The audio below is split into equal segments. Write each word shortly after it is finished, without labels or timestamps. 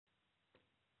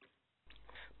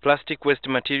Plastic waste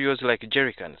materials like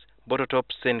jerrycans, bottle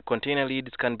tops, and container lids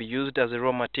can be used as a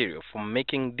raw material for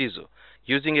making diesel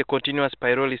using a continuous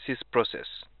pyrolysis process.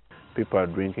 People are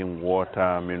drinking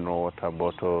water, mineral water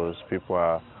bottles. People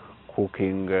are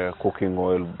cooking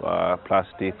oil,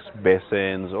 plastics,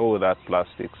 basins, all that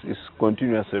plastics is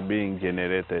continuously being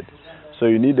generated. So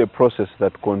you need a process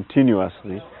that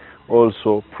continuously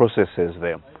also processes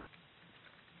them.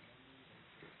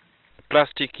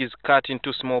 Plastic is cut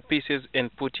into small pieces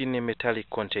and put in a metallic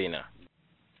container.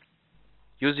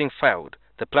 Using firewood,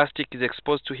 the plastic is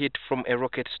exposed to heat from a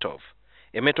rocket stove.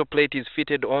 A metal plate is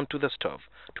fitted onto the stove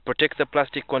to protect the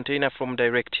plastic container from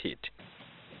direct heat.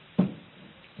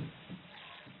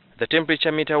 The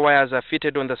temperature meter wires are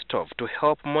fitted on the stove to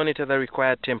help monitor the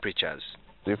required temperatures.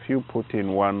 If you put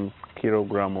in 1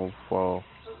 kilogram of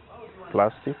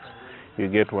plastics, you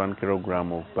get 1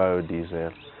 kilogram of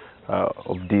biodiesel,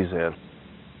 diesel.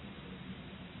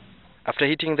 After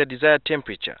hitting the desired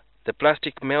temperature, the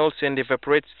plastic melts and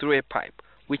evaporates through a pipe,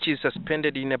 which is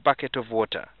suspended in a bucket of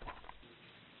water.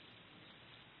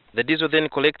 The diesel then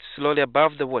collects slowly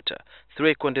above the water through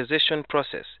a condensation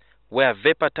process where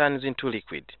vapor turns into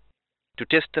liquid. To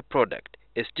test the product,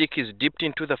 a stick is dipped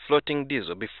into the floating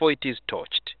diesel before it is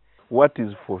torched. What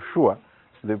is for sure,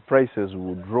 the prices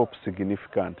will drop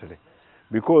significantly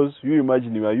because you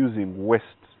imagine you are using waste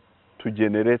to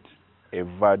generate a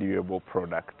valuable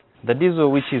product. The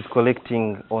diesel which is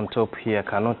collecting on top here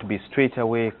cannot be straight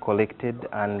away collected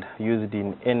and used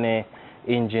in any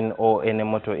engine or any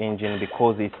motor engine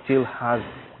because it still has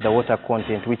the water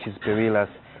content which is perilous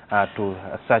to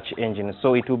such engines.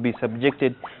 So it will be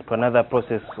subjected to another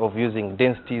process of using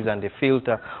densities and a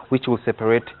filter which will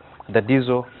separate the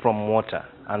diesel from water,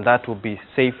 and that will be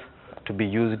safe to be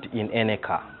used in any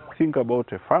car. Think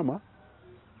about a farmer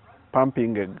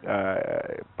pumping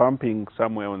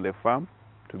somewhere on the farm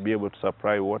to be able to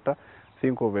supply water.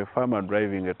 Think of a farmer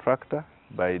driving a tractor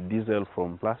by diesel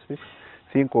from plastic.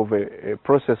 Think of a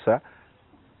processor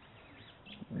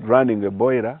running a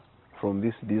boiler from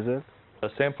this diesel. The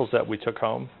samples that we took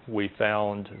home, we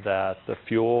found that the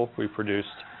fuel we produced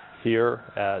here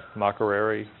at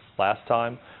Makerere last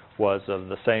time was of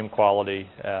the same quality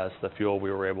as the fuel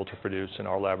we were able to produce in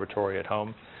our laboratory at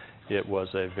home. It was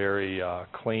a very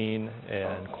clean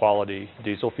and quality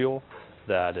diesel fuel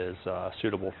that is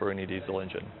suitable for any diesel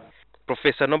engine.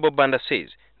 Professor Banadda says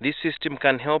this system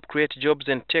can help create jobs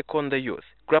and take on the youth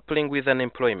grappling with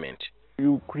unemployment.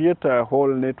 You create a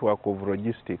whole network of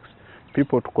logistics,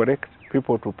 people to collect,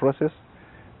 people to process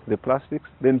the plastics,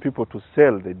 then people to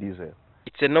sell the diesel.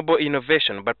 It's a noble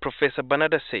innovation, but Professor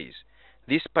Banadda says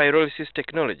this pyrolysis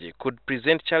technology could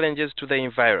present challenges to the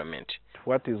environment.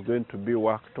 What is going to be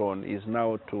worked on is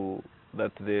now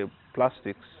that the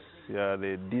plastics,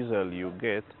 the diesel you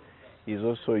get, is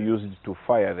also used to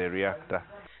fire the reactor.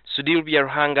 Sudhir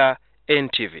Byaruhanga,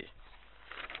 NTV.